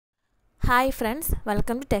Hi friends,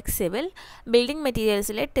 welcome to Tech Civil. Building materials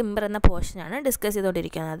timber എന്ന പോർഷനാണ് discuss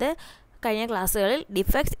ചെയ്തുകൊണ്ടിരിക്കുന്നത്. കഴിഞ്ഞ ക്ലാസ്സുകളിൽ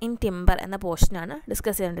ഡിഫെക്ട്സ് ഇൻ ടിമ്പർ എന്ന പോർഷനാണ്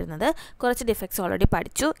ഡിസ്കസ് ചെയ്തുകൊണ്ടിരുന്നത്. കുറച്ച് ഡിഫെക്ട്സ് ഓൾറെഡി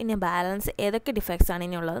പഠിച്ചു. ഇനി ബാലൻസ് ഏതൊക്കെ ഡിഫെക്ട്സ് ആണ്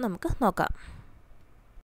ഇനിയുള്ളത് നമുക്ക് നോക്കാം.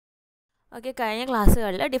 Okay, കഴിഞ്ഞ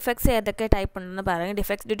ക്ലാസ്സുകളിൽ ഡിഫെക്ട്സ് ഏതൊക്കെ ടൈപ്പ് ഉണ്ടെന്ന് പറയും.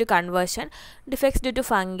 Defects due to conversion, defects due to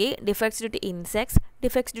fungi, defects due to insects,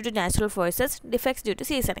 defects due to natural forces, defects due to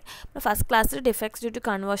seasoning. First ക്ലാസ്സിൽ defects due to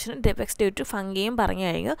കൺവേർഷനും defects due to ഫംഗിയും പറഞ്ഞു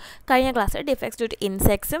കഴിഞ്ഞു. കഴിഞ്ഞ ക്ലാസ്സിൽ defects due to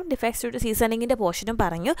ഇൻസെക്ട്സും defects due to സീസണിങ്ങിൻ്റെ പോർഷനും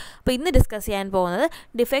പറഞ്ഞു. അപ്പോൾ ഇന്ന് discuss ചെയ്യാൻ പോകുന്നത്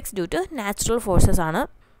defects due to natural forces ആണ്.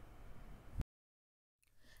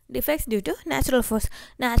 Defects due to natural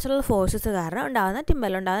forces കാരണം ഉണ്ടാകുന്ന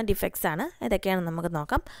ടിമ്പറിലുണ്ടാകുന്ന ഡിഫെക്ട്സ് ആണ്. ഏതൊക്കെയാണെന്ന് നമുക്ക്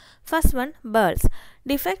നോക്കാം. First one, bells.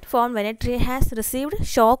 Defect form when A tree has received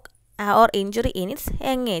shock or injury in its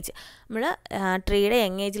young age. നമ്മൾ ട്രീയുടെ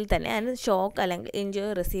യങ് ഏജിൽ തന്നെ അതിന് ഷോക്ക് അല്ലെങ്കിൽ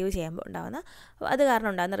ഇഞ്ചുറി റിസീവ് ചെയ്യുമ്പോൾ ഉണ്ടാകുന്ന അത് കാരണം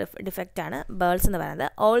ഉണ്ടാകുന്ന ഡിഫെക്റ്റാണ് ബേൾസ് എന്ന്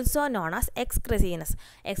പറയുന്നത്. Also known as എക്സ്ക്രസീനസ്.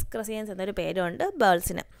 എക്സ്ക്രസീനസ് എന്നൊരു പേരുണ്ട്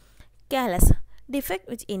ബേൾസിന്. Callus. Defect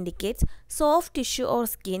which indicates soft tissue or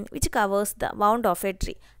skin which covers the wound of a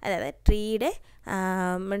tree. അതായത്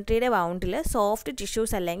ട്രീയുടെ വൗണ്ടിൽ സോഫ്റ്റ്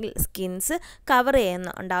ടിഷ്യൂസ് അല്ലെങ്കിൽ സ്കിൻസ് കവർ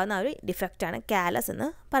ഉണ്ടാകുന്ന ഒരു ഡിഫക്റ്റാണ് കാലസ് എന്ന്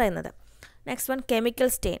പറയുന്നത്. Next one, chemical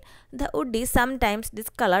stain. The would is sometimes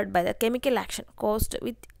ഡിസ്കളർഡ് by the chemical action caused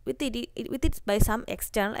with its by some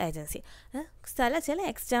external agency. ചില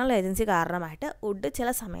external agency കാരണമായിട്ട് would ചില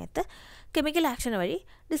സമയത്ത് കെമിക്കൽ ആക്ഷൻ വഴി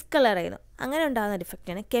ഡിസ്കളർ ചെയ്യുന്നു. അങ്ങനെ ഉണ്ടാകുന്ന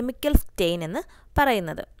ഡിഫക്റ്റാണ് കെമിക്കൽ സ്റ്റെയിൻ എന്ന്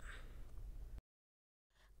പറയുന്നത്.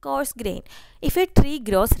 Course grain. If A tree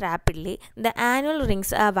gross rapidly the annual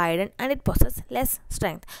rings are widen and it possess less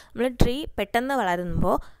strength. നമ്മൾ ട്രീ പെട്ടെന്ന്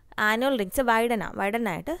വളരുമ്പോൾ ആനുവൽ റിങ്സ്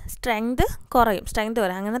വൈഡനായിട്ട് സ്ട്രെങ്ത് കുറയും.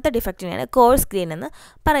 അങ്ങനത്തെ ഡിഫക്റ്റിനെയാണ് കോഴ്സ് ഗ്രെയിൻ എന്ന്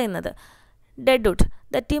പറയുന്നത്. Dead would.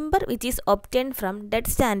 The timber which is obtain from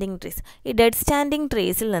dead standing trees. ഈ dead standing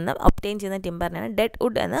ട്രീസിൽ നിന്ന് obtain ചെയ്യുന്ന ടിമ്പറിനാണ് ഡെഡ്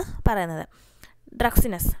വുഡ് എന്ന് പറയുന്നത്.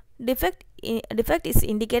 ഡ്രക്സിനസ്. Defect is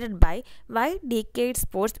indicated by wide decayed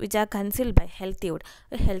spots which are concealed by healthy wood.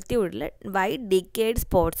 Healthy വുഡിൽ wide decade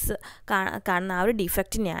sports കാണുന്ന ആ ഒരു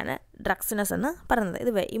ഡിഫക്റ്റിനെയാണ് ഡ്രക്സിനസ് എന്ന് പറയുന്നത്.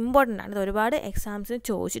 ഇത് ഇമ്പോർട്ടൻ്റ് ആണ്. ഇത് ഒരുപാട് എക്സാംസിന്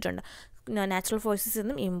ചോദിച്ചിട്ടുണ്ട്. നാച്ചുറൽ ഫോഴ്സസിൽ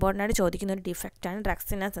നിന്നും ഇമ്പോർട്ടൻ്റ് ആയിട്ട് ചോദിക്കുന്ന ഒരു ഡിഫക്റ്റാണ്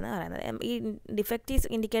ഡ്രക്സിനസ് എന്ന് പറയുന്നത്. ഈ defect is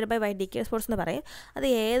indicated by wide decade sports എന്ന് പറയും. അത്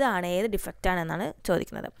ഏത് ഡിഫക്റ്റാണെന്നാണ്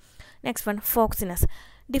ചോദിക്കുന്നത്. Next one, ഫോക്സിനസ്.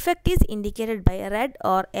 Defect is indicated by a red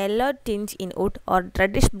or yellow tinge in wood or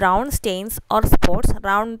reddish brown stains or spots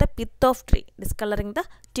around the pith of tree, discoloring the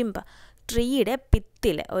timber. ട്രീയുടെ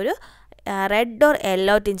പിത്തിൽ ഒരു red or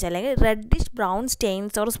yellow ടിഞ്ച് അല്ലെങ്കിൽ reddish brown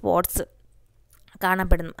Staines or spots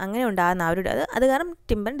കാണപ്പെടുന്നു. അങ്ങനെ ഉണ്ടാകുന്ന ആ ഒരു അത് കാരണം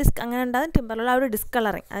അങ്ങനെ ഉണ്ടാകുന്ന ടിമ്പറിലുള്ള ആ ഒരു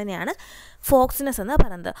ഡിസ്കളറിങ് അതിനെയാണ് ഫോക്സിനസ് എന്ന്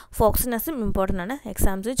പറയുന്നത്. ഫോക്സിനസും ഇമ്പോർട്ടൻ്റ് ആണ്.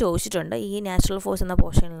 എക്സാംസിൽ ചോദിച്ചിട്ടുണ്ട് ഈ നാച്ചുറൽ ഫോഴ്സ് എന്ന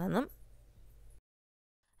പോർഷനിൽ നിന്നും.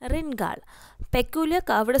 റിൻഗാൾ. Peculiar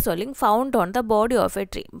curved swelling found on the body of A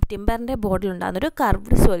tree. ടിമ്പറിൻ്റെ ബോഡിയിൽ ഉണ്ടാകുന്ന ഒരു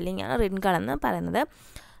കർവ്ഡ് സ്വെല്ലിംഗ് ആണ് റിൻഗാൾ എന്ന് പറയുന്നത്.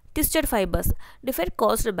 Twisted fibres. Defect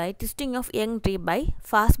caused by twisting of young tree by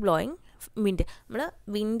fast blowing wind. നമ്മൾ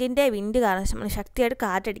വിൻഡ് കാരണം നമ്മൾ ശക്തിയായിട്ട്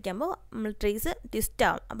കാറ്റടിക്കുമ്പോൾ നമ്മൾ ട്രീസ് ട്വിസ്റ്റ്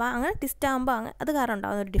ആവും. അപ്പോൾ അങ്ങനെ ട്വിസ്റ്റ് ആകുമ്പോൾ അത് കാരണം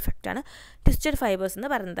ഉണ്ടാകുന്ന ഒരു ഡിഫക്റ്റാണ് ട്വിസ്റ്റഡ് ഫൈബേഴ്സ്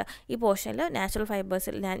എന്ന് പറയുന്നത്. ഈ പോർഷനിൽ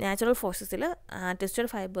നാച്ചുറൽ ഫോഴ്സസിൽ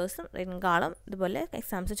ട്വിസ്റ്റഡ് ഫൈബേഴ്സും റിൻഗാളും ഇതുപോലെ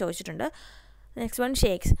എക്സാംസ് ചോദിച്ചിട്ടുണ്ട്. Next one,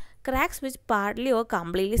 shakes. Cracks which partly or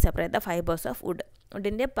completely separate the fibres of wood.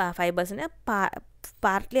 വുഡിൻ്റെ ഫൈബേഴ്സിനെ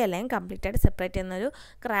partly അല്ലെങ്കിൽ കംപ്ലീറ്റ് ആയിട്ട് സെപ്പറേറ്റ് ചെയ്യുന്നൊരു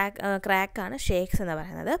ക്രാക്കാണ് ഷേക്സ് എന്ന്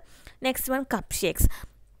പറയുന്നത്. Next one, cup shakes.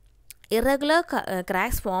 Irregular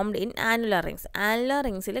cracks formed in annular rings. Annular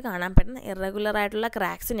റിങ്സിൽ കാണപ്പെടുന്ന irregular ആയിട്ടുള്ള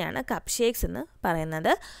ക്രാക്സിനെയാണ് cup shakes എന്ന്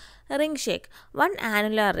പറയുന്നത്. Ring shake. One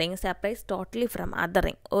annular ring separates totally from other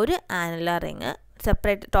ring. ഒരു ആനുലർ റിങ്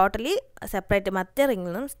ടോട്ടലി സെപ്പറേറ്റ് മറ്റേ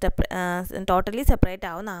റിങ്ങിൽ നിന്നും ടോട്ടലി സെപ്പറേറ്റ്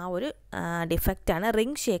ആവുന്ന ആ ഒരു ഡിഫക്റ്റാണ്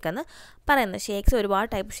റിംഗ് ഷേക്ക് എന്ന് പറയുന്നത്. ഷേക്സ് ഒരുപാട്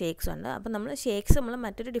ടൈപ്പ് ഷേക്സ് ഉണ്ട്. അപ്പോൾ നമ്മൾ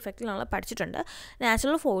മറ്റൊരു ഡിഫക്റ്റിൽ നമ്മൾ പഠിച്ചിട്ടുണ്ട്.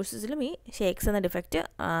 നാച്ചുറൽ ഫോഴ്സസിലും ഈ ഷേക്സ് എന്ന ഡിഫക്റ്റ്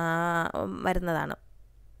വരുന്നതാണ്.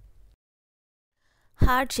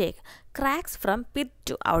 Hard shake. Cracks from pith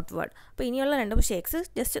to outward. അപ്പോൾ ഇനിയുള്ള രണ്ടും ഷേക്സ്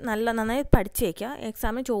ജസ്റ്റ് നന്നായി പഠിച്ചു വയ്ക്കുക.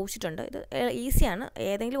 എക്സാമിന് ചോദിച്ചിട്ടുണ്ട്. ഇത് ഈസിയാണ്.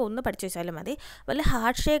 ഏതെങ്കിലും ഒന്ന് പഠിച്ചു വെച്ചാലും മതി. അതുപോലെ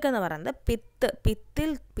ഹാർഡ് ഷേക്ക് എന്ന് പറയുന്നത്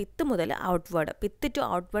പിത്ത് മുതൽ ഔട്ട്വേർഡ്, പിത്ത് ടു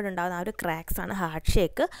ഔട്ട്വേർഡ് ഉണ്ടാകുന്ന ആ ഒരു ക്രാക്സ് ആണ് ഹാർഡ്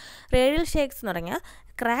ഷേക്ക്. റേഡിയൽ ഷേക്സ് എന്ന് പറഞ്ഞാൽ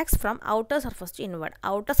cracks from outer surface to inward.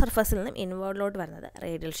 Outer സർഫസിൽ നിന്നും ഇൻവേർഡിലോട്ട് വരുന്നത്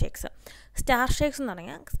റേഡിയൽ ഷേക്സ്. സ്റ്റാർ ഷേക്സ് എന്ന്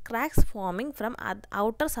പറഞ്ഞാൽ cracks forming from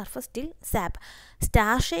outer surface till sap.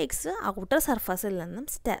 Star shakes outer സർഫസിൽ നിന്നും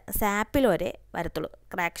സാപ്പിൽ വരെ വരത്തുള്ളൂ.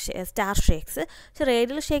 Star shakes. പക്ഷേ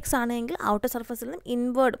റേഡിയൽ ഷേക്സ് ആണെങ്കിൽ ഔട്ടർ സർഫസിൽ നിന്നും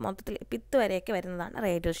ഇൻവേർഡ് മൊത്തത്തിൽ പിത്ത് വരെയൊക്കെ വരുന്നതാണ്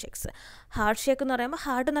റേഡിയൽ ഷേക്സ്. ഹാർട്ട് ഷേക്ക് എന്ന് പറയുമ്പോൾ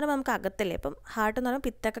ഹാർട്ട് എന്ന് പറയുമ്പോൾ നമുക്ക് അകത്തല്ലേ, അപ്പം ഹാർട്ട് എന്ന് പറയുമ്പോൾ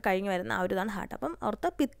പിത്തൊക്കെ കഴിഞ്ഞ് വരുന്ന ആ ഒരു ഇതാണ് ഹാർട്ട്. അപ്പം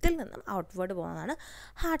ഓർത്ത് പിത്തിൽ നിന്നും ഔട്ട്വേർഡ് പോകുന്നതാണ്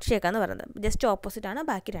ഹാർട്ട് ഷേക്ക് എന്ന് പറയുന്നത്. ജസ്റ്റ് ഓപ്പോസിറ്റാണ്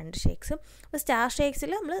ബാക്കി 2 ഷേക്സും. അപ്പോൾ സ്റ്റാർ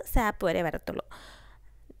ഷേക്സിൽ നമ്മൾ സാപ്പ് വരെ വരത്തുള്ളൂ.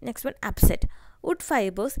 Next one upset. Wood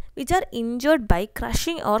fibers which are injured by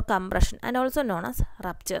crushing or compression and also known as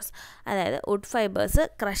ruptures. അതായത് വുഡ് ഫൈബേഴ്സ്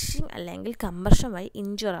ക്രഷിങ് അല്ലെങ്കിൽ കംപ്രഷൻ വഴി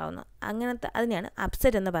ഇഞ്ചുർ ആവുന്നു, അങ്ങനത്തെ അതിനെയാണ്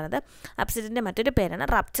അപ്സെറ്റ് എന്ന് പറയുന്നത്. അപ്സെറ്റിൻ്റെ മറ്റൊരു പേരാണ്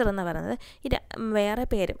റപ്ചർ എന്ന് പറയുന്നത്. ഇത് വേറെ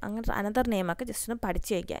പേരും അങ്ങനത്തെ അനദർ നെയിമൊക്കെ ജസ്റ്റ് ഒന്ന്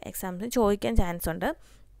പഠിച്ച് വയ്ക്കുക, എക്സാംസിന് ചോദിക്കാൻ ചാൻസ് ഉണ്ട്.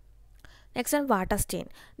 Next one, water stain.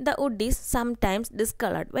 The wood is sometimes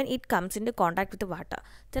discolored when it comes into contact with water.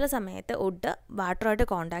 ചില സമയത്ത് വുഡ് വാട്ടറുമായിട്ട്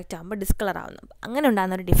കോൺടാക്റ്റ് ആകുമ്പോൾ ഡിസ്കളർ ആവുന്നു. അങ്ങനെ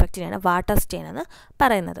ഉണ്ടാകുന്ന ഒരു ഡിഫക്റ്റിനെയാണ് വാട്ടർ സ്റ്റെയിൻ എന്ന്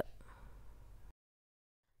പറയുന്നത്.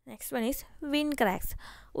 Next one is wind cracks.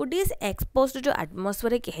 Wood is exposed to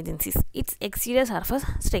atmospheric agencies. Its exterior surface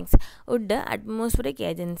shrinks. Wood atmospheric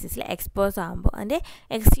agencies expose ആകുമ്പോൾ അതിൻ്റെ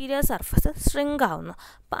എക്സ്റ്റീരിയർ സർഫസ് ഷ്രിങ്ക് ആവുന്നു.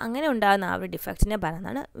 അപ്പോൾ അങ്ങനെ ഉണ്ടാകുന്ന ആ ഒരു ഡിഫക്റ്റിനെ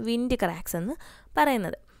പറയുന്നതാണ് വിൻഡ് ക്രാക്സ് എന്ന്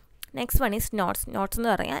പറയുന്നത്. Next one is notes. Notes എന്ന്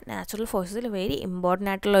പറഞ്ഞാൽ നാച്ചുറൽ ഫോഴ്സസിൽ വെരി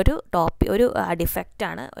ഇമ്പോർട്ടൻ്റ് ആയിട്ടുള്ളൊരു ഒരു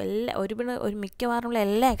ഡിഫക്റ്റാണ്. ഒരു മിക്കവാറുമുള്ള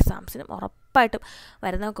എല്ലാ എക്സാംസിനും ഉറപ്പായിട്ടും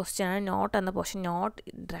വരുന്ന ക്വസ്റ്റ്യനാണ് നോട്ട് എന്ന പോർഷൻ. നോട്ട്,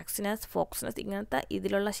 ഡ്രഗ്സിനസ്, ഫോക്സിനസ്, ഇങ്ങനത്തെ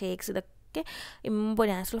ഇതിലുള്ള ഷേക്സ് ഇതൊക്കെ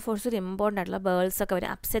നാച്ചുറൽ ഫോഴ്സിൽ ഇമ്പോർട്ടൻ്റ് ആയിട്ടുള്ള ബേൾസൊക്കെ വരും,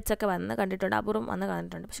 അപ്സെറ്റ്സ് ഒക്കെ വന്ന് കണ്ടിട്ടുണ്ട്, അപൂർവം വന്ന്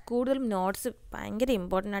കണ്ടിട്ടുണ്ട്. പക്ഷേ കൂടുതലും നോട്ട്സ് ഭയങ്കര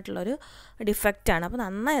ഇമ്പോർട്ടൻ്റ് ആയിട്ടുള്ളൊരു ഡിഫക്റ്റാണ്. അപ്പോൾ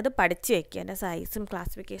നന്നായി അത് പഠിച്ച് വയ്ക്കുക. എൻ്റെ സൈസും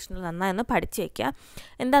ക്ലാസിഫിക്കേഷനും നന്നായി ഒന്ന് പഠിച്ച് വയ്ക്കുക.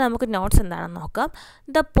 എന്താ നമുക്ക് നോട്ട്സ് എന്താണെന്ന് നോക്കാം.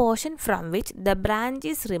 The portion from which the branch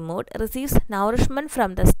is removed receives നൗറിഷ്മെൻറ്റ്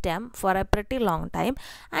from the stem four A pretty long time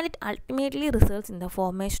and it ultimately results in the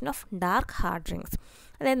formation of dark hard rings.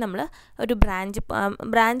 അതായത് നമ്മൾ ഒരു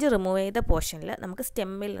ബ്രാഞ്ച് റിമൂവ് ചെയ്ത പോർഷനിൽ നമുക്ക്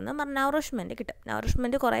സ്റ്റെമ്മിൽ നിന്ന് നൗറിഷ്മെൻറ്റ് കിട്ടും.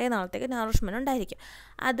 നൗറിഷ്മെൻറ്റ് കുറേ നാളത്തേക്ക് നൗറിഷ്മെൻറ്റ് ഉണ്ടായിരിക്കും.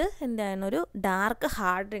 അത് എന്താണ് ഒരു ഡാർക്ക്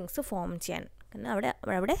ഹാർഡ് റിങ്സ് ഫോം ചെയ്യാൻ,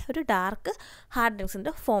 അവിടെ ഒരു ഡാർക്ക് ഹാർഡ്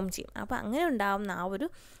റിങ്സിൻ്റെ ഫോം ചെയ്യും. അപ്പോൾ അങ്ങനെ ഉണ്ടാകുന്ന ആ ഒരു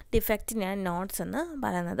ഡിഫക്റ്റിനെയാണ് നോട്ട്സ് എന്ന്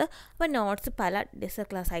പറയുന്നത്. അപ്പോൾ നോട്ട്സ് പല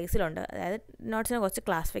സൈസിലുണ്ട്. അതായത് നോട്ട്സിന് കുറച്ച്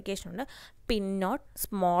ക്ലാസിഫിക്കേഷൻ ഉണ്ട്. പിൻ not,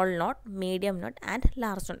 small not, medium not and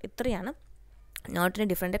large not. ഇത്രയാണ് നോട്ടിന്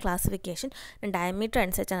ഡിഫറെൻറ്റ് ക്ലാസിഫിക്കേഷൻ. ഡയമീറ്റർ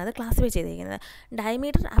അനുസരിച്ചാണ് അത് ക്ലാസിഫൈ ചെയ്തിരിക്കുന്നത്.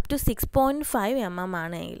 ഡയമീറ്റർ അപ് ടു 6.5 mm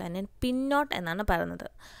ആണെങ്കിൽ അതിന് പിൻ നോട്ട് എന്നാണ് പറയുന്നത്.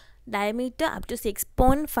 Diameter up to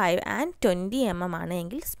 6.5 and 20 mm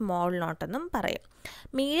ആണെങ്കിൽ സ്മോൾ നോട്ട് എന്നും പറയും.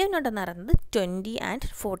 മീഡിയം നോട്ട് എന്ന് പറയുന്നത് 20 and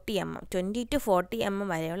 40 mm, 20 to 40 mm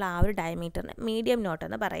വരെയുള്ള ആ ഒരു ഡയമീറ്ററിന് മീഡിയം നോട്ട്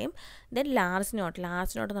എന്ന് പറയും. ദെൻ ലാർജ് നോട്ട്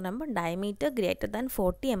എന്ന് പറയുമ്പോൾ ഡയമീറ്റർ ഗ്രേറ്റർ ദാൻ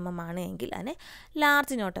 40 mm ആണ് എങ്കിൽ അതിനെ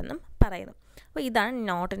ലാർജ് നോട്ട് എന്നും പറയുന്നു. അപ്പോൾ ഇതാണ്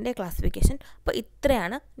നോട്ടിൻ്റെ ക്ലാസിഫിക്കേഷൻ. അപ്പോൾ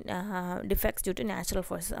ഇത്രയാണ് defects due to natural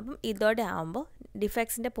forces. അപ്പം ഇതോടെ ആകുമ്പോൾ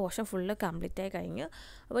ഡിഫക്ട്സിൻ്റെ പോർഷൻ ഫുള്ള് കംപ്ലീറ്റ് ആയി കഴിഞ്ഞു.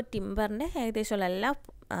 അപ്പോൾ ടിമ്പറിൻ്റെ ഏകദേശമുള്ള എല്ലാ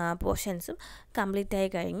പോർഷൻസും കംപ്ലീറ്റ് ആയി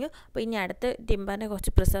കഴിഞ്ഞു. അപ്പോൾ ഇനി അടുത്ത് ടിമ്പറിൻ്റെ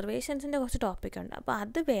കുറച്ച് പ്രിസർവേഷൻസിൻ്റെ കുറച്ച് ടോപ്പിക്കുണ്ട്. അപ്പോൾ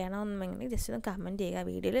അത് വേണമെന്നുണ്ടെങ്കിൽ ജസ്റ്റ് ഒന്ന് കമൻറ്റ് ചെയ്യുക.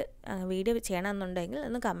 വീഡിയോ ചെയ്യണമെന്നുണ്ടെങ്കിൽ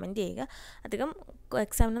ഒന്ന് കമൻറ്റ് ചെയ്യുക. അധികം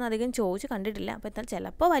എക്സാമിനൊന്നും അധികം ചോദിച്ച് കണ്ടിട്ടില്ല. അപ്പോൾ എന്നാൽ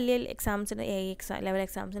ചിലപ്പോൾ വലിയ എക്സാംസിന് ലെവൽ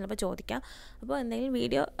എക്സാംസിന് ചിലപ്പോൾ ചോദിക്കാം. അപ്പോൾ എന്തെങ്കിലും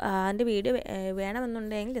അതിൻ്റെ വീഡിയോ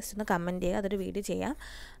വേണമെന്നുണ്ടെങ്കിൽ ജസ്റ്റ് ഒന്ന് കമൻറ്റ് ചെയ്യുക, അതൊരു വീഡിയോ ചെയ്യാം.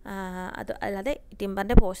 അത് അല്ലാതെ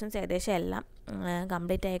ടിമ്പറിൻ്റെ പോർഷൻസ് ഏകദേശം എല്ലാം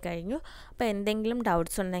കംപ്ലീറ്റ് ആയി കഴിഞ്ഞു. അപ്പോൾ എന്തെങ്കിലും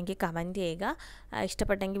ഡൗട്ട്സ് ഉണ്ടെങ്കിൽ കമൻറ്റ് ചെയ്യുക.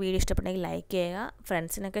 വീഡിയോ ഇഷ്ടപ്പെട്ടെങ്കിൽ ലൈക്ക് ചെയ്യുക,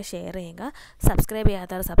 ഫ്രണ്ട്സിനൊക്കെ ഷെയർ ചെയ്യുക, സബ്സ്ക്രൈബ്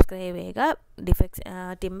ചെയ്യാത്തവർ സബ്സ്ക്രൈബ് ചെയ്യുക.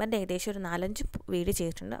 ടിമ്പറിൻ്റെ ഏകദേശം ഒരു 4-5 വീഡിയോ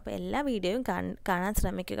ചെയ്തിട്ടുണ്ട്. അപ്പോൾ എല്ലാ വീഡിയോയും കാണാൻ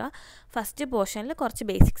ശ്രമിക്കുക. ഫസ്റ്റ് പോർഷനിൽ കുറച്ച്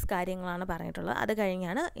ബേസിക്സ് കാര്യങ്ങളാണ് പറഞ്ഞിട്ടുള്ളത്. അത്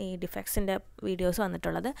കഴിഞ്ഞാണ് ഈ ഡിഫക്ട്സിൻ്റെ വീഡിയോസ്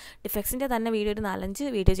വന്നിട്ടുള്ളത്. ഡിഫക്ട്സിൻ്റെ തന്നെ വീഡിയോ ഒരു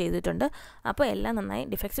 4-5 വീഡിയോ ചെയ്തിട്ടുണ്ട്. അപ്പോൾ എല്ലാം നന്നായി.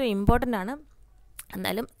 ഡിഫക്ട്സ് ഇമ്പോർട്ടൻ്റ് ആണ്.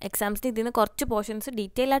 എന്നാലും എക്സാംസിന് ഇതിൽ നിന്ന് കുറച്ച് പോർഷൻസ്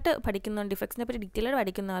ഡീറ്റെയിൽ ആയിട്ട് ഡിഫക്ട്സിനെ പറ്റി ഡീറ്റെയിൽ ആയിട്ട്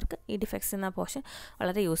പഠിക്കുന്നവർക്ക് ഈ ഡിഫക്ട്സ് എന്ന പോർഷൻ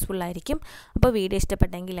വളരെ യൂസ്ഫുൾ ആയിരിക്കും. അപ്പോൾ വീഡിയോ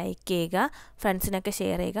ഇഷ്ടപ്പെട്ടെങ്കിൽ ലൈക്ക് ചെയ്യുക, ഫ്രണ്ട്സിനൊക്കെ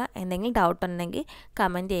ഷെയർ ചെയ്യുക. എന്തെങ്കിലും ഡൗട്ട് ഉണ്ടെങ്കിൽ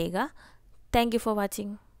കമൻറ്റ് ചെയ്യുക. Thank you for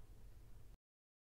watching.